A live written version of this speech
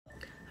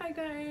Hi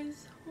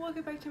guys,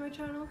 welcome back to my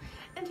channel,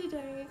 and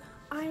today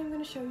I am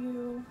going to show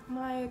you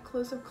my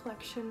close-up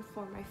collection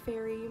for my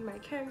fairy, my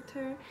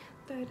character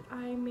that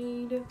I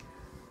made,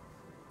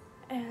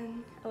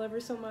 and I love her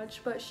so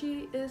much. But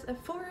she is a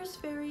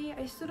forest fairy.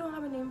 I still don't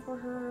have a name for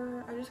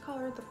her. I just call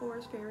her the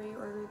forest fairy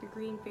or the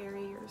green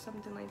fairy or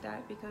something like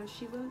that because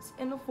she lives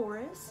in the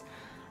forest.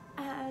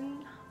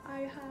 And I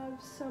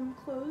have some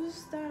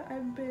clothes that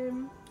I've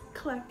been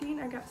collecting.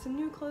 I got some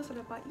new clothes that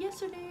I bought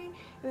yesterday, and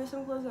there's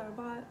some clothes that I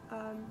bought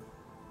a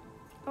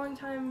long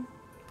time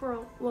for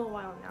a little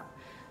while now.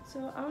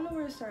 So I don't know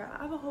where to start.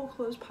 I have a whole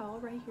clothes pile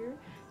right here,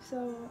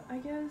 so I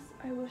guess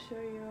I will show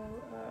you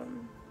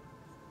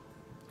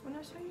when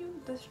I show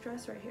you this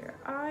dress right here.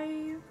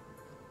 I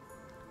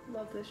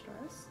love this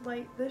dress.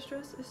 Like, this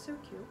dress is so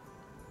cute.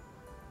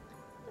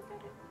 Look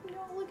at it.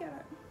 No, look at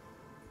it.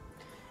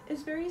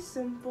 It's very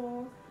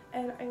simple,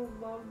 and I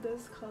love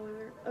this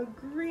color. A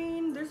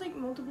green. There's like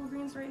multiple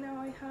greens right now.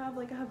 I have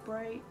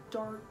bright,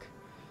 dark,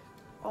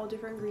 all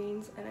different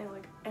greens, and I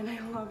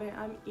love it.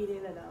 I'm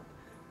eating it up.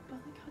 But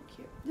look how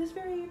cute. Just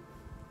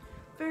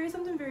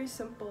something very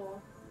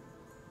simple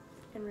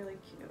and really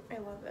cute. I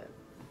love it.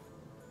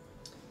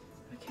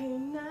 Okay,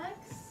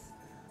 next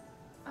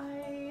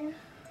I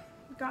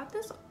got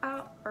this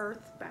at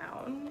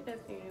Earthbound, if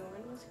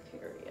anyone was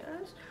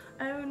curious.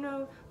 I don't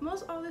know,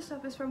 most all this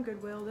stuff is from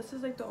Goodwill. This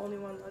is like the only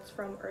one that's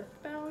from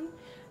Earthbound,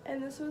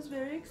 and this was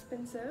very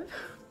expensive.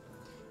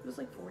 It was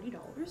like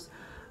 $40.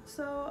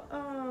 So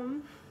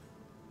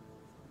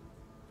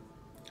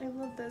I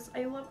love this.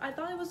 I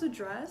thought it was a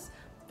dress,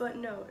 but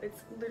no,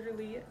 it's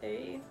literally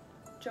a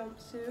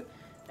jumpsuit,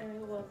 and I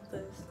love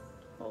this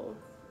whole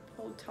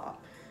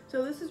top.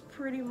 So this is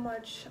pretty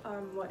much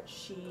what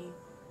she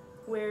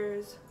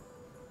wears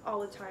all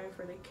the time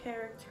for the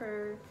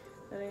character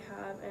that I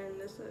have,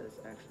 and this is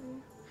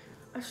actually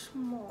a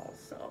small,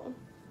 so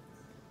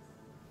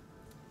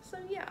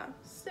yeah,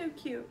 so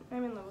cute.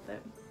 I'm in love with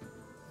it.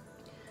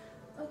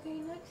 Okay,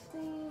 next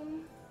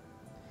thing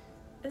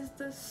is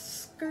this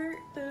skirt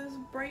that is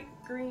bright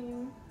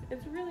green.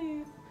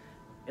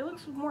 It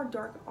looks more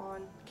dark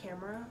on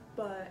camera,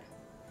 but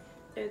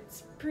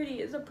it's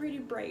a pretty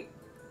bright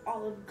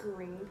olive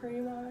green pretty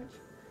much,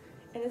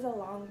 and it's a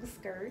long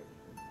skirt,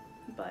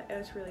 but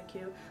it's really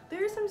cute.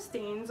 There's some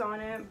stains on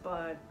it,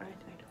 but I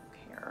don't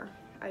care.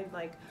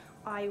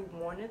 I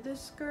wanted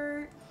this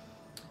skirt,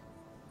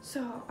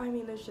 so I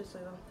mean there's just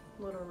like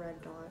a little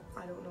red dot.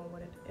 I don't know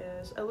what it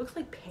is. It looks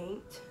like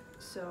paint,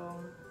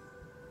 so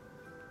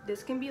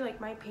this can be like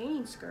my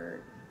painting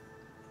skirt,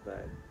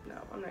 but no,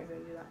 I'm not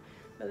gonna do that.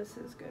 But this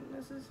is good.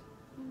 This is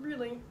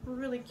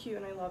really cute,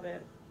 and I love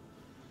it.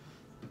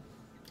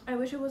 I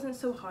wish it wasn't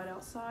so hot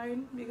outside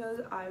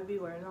because I would be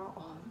wearing it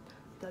all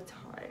the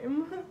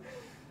time.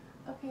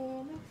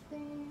 Okay, next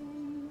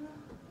thing,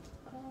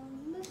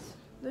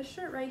 this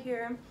shirt right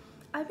here.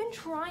 I've been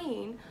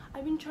trying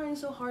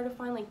so hard to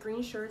find like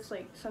green shirts,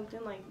 like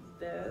something like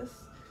this,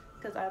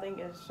 because I think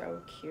it's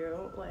so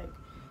cute. Like,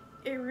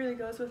 it really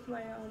goes with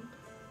my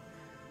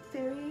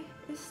fairy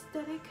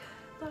aesthetic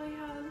that I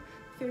have.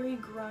 Very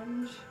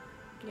grunge.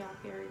 Yeah,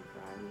 very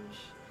grunge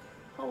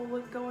whole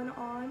look going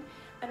on,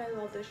 and I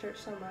love this shirt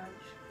so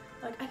much.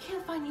 Like, I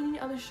can't find any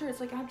other shirts.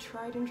 Like, I've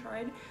tried and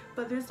tried,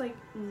 but there's like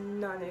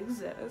none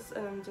exist,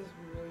 and I'm just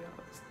really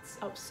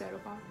upset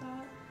about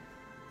that.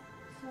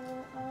 So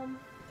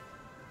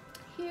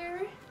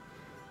here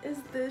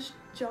is this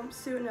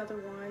jumpsuit, another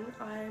one.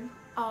 I'm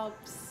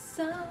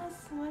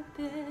obsessed with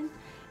it.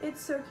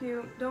 It's so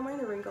cute. Don't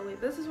mind the wrinkle.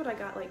 This is what I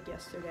got like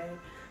yesterday,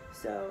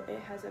 so it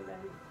hasn't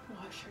been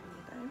washed or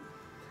anything.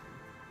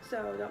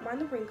 So don't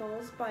mind the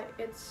wrinkles, but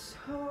it's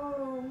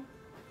so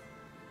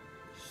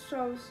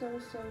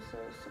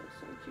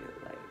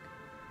cute. Like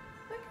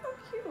how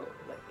cute.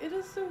 Like, it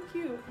is so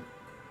cute.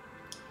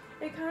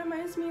 It kind of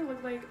reminds me,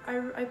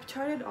 I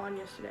tried it on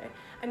yesterday,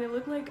 and it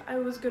looked like I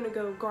was gonna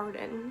go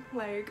garden.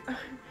 Like,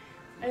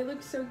 I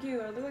look so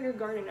cute. I look like a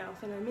garden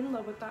elf, and I'm in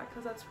love with that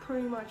because that's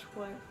pretty much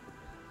what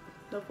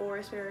the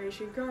forest fairy,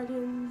 she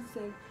gardens,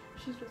 and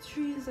she's with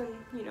trees, and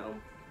you know,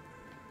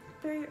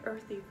 very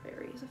earthy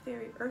fairy. It's a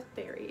very earth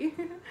fairy.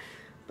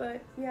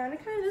 But yeah, and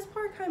this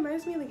part kind of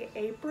reminds me of like an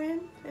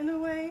apron in a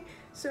way,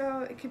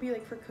 so it could be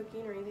like for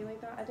cooking or anything like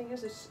that. I think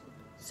this is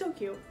so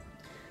cute.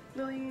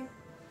 Really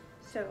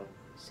so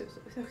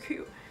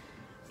cute.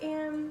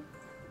 And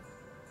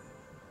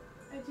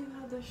I do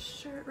have this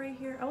shirt right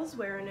here. I was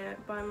wearing it,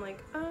 but I'm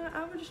like,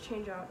 I would just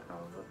change out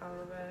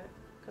of it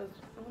because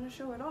I want to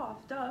show it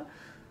off. Duh.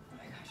 Oh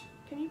my gosh,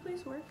 can you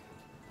please work?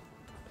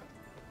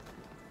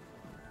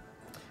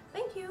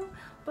 Thank you.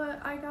 But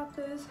I got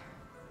this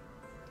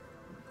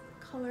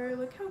color.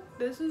 Look how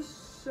this is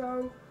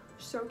so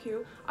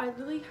cute. I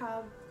literally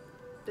have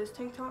this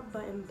tank top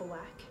but in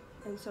black,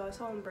 and so I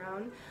saw in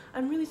brown.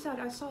 I'm really sad.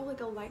 I saw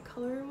like a light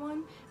color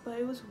one, but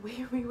it was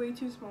way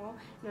too small,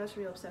 and I was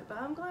really upset. But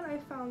I'm glad I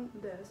found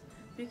this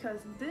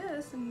because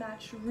this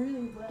matched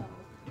really well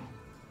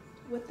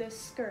with this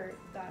skirt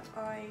that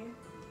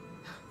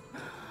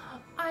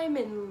I'm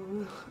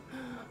in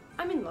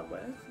love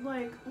with.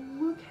 Like,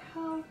 look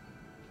how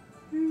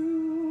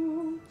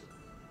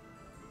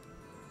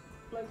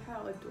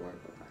how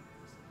adorable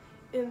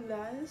that is. And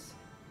this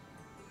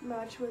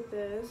match with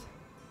this.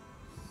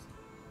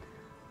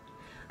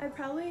 I'm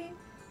probably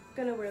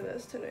gonna wear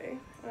this today.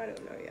 I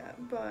don't know yet,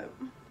 but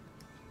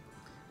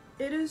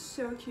it is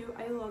so cute.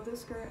 I love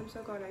this skirt. I'm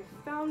so glad I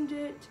found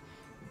it.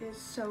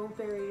 It's so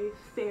very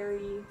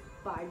fairy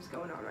vibes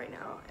going on right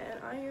now, and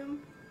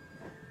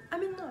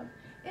I'm in love.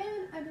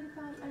 And I've been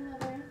found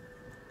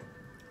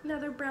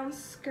another brown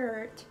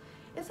skirt.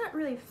 It's not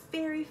really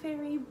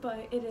fairy,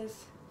 but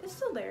it's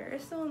still there.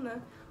 It's still in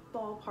the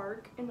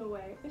ballpark in a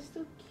way. It's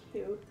still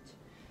cute.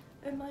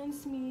 It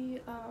reminds me,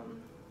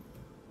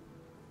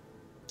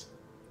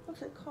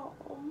 what's it called?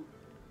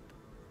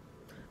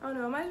 I don't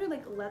know, it reminds me of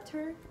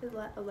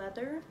like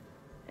leather,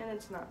 and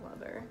it's not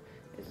leather.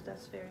 It's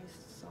just very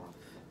soft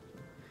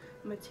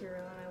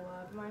material, and I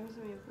love. It reminds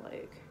me of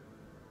like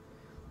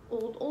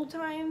old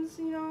times,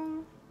 you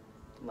know?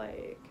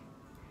 Like,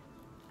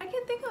 I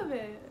can't think of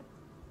it.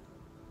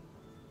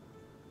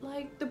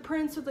 Like the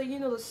prince with, like, you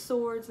know, the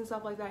swords and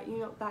stuff like that, you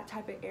know, that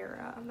type of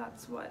era.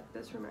 That's what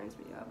this reminds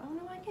me of. I don't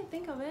know why I can't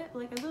think of it.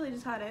 Like, I really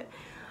just had it.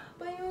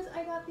 But anyways,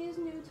 I got these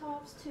new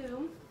tops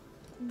too.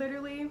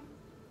 Literally,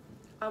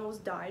 I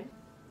almost died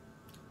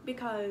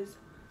because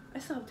I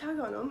still have a tag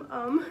on them.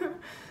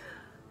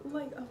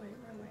 Like, oh wait,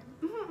 wrong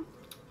way.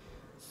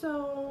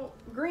 So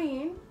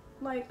green,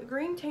 like a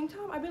green tank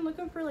top. I've been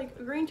looking for like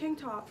a green tank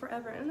top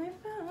forever, and I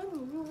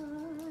found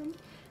one,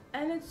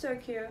 and it's so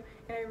cute.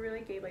 And I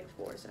really gave like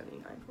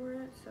 $4.79 for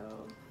it.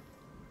 So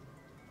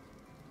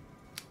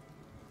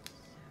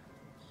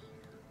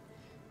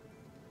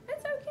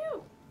it's so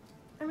cute.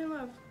 I'm in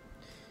love.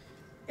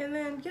 And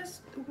then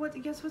guess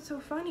what's so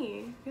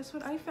funny? Guess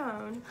what I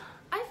found?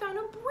 I found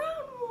a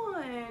brown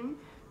one.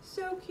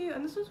 So cute.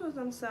 And this was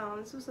on sale.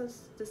 This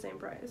was the same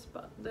price,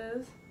 but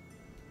this,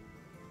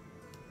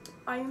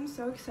 I am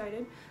so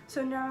excited.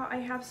 So now I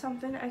have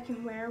something I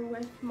can wear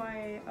with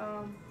my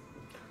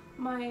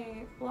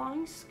my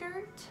long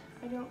skirt.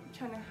 I don't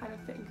try to how to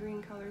fit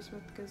green colors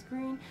with, because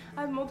green,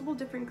 I have multiple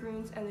different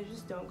greens and they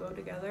just don't go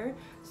together.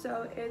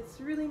 So it's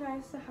really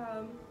nice to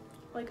have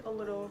like a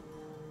little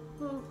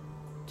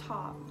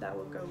top that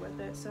will go with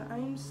it. So I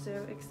am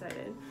so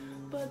excited.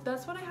 But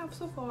that's what I have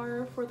so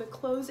far for the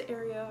clothes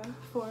area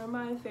for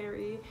my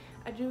fairy.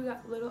 I do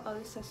got little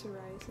other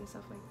accessories and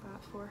stuff like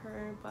that for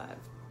her, but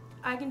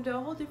I can do a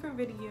whole different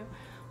video.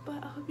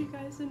 But I hope you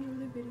guys enjoy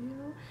the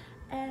video,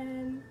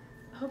 and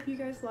I hope you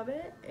guys love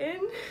it.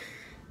 And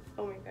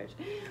oh my gosh,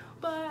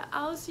 but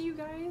I'll see you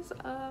guys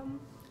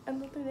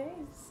another day.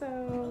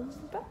 So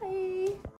bye.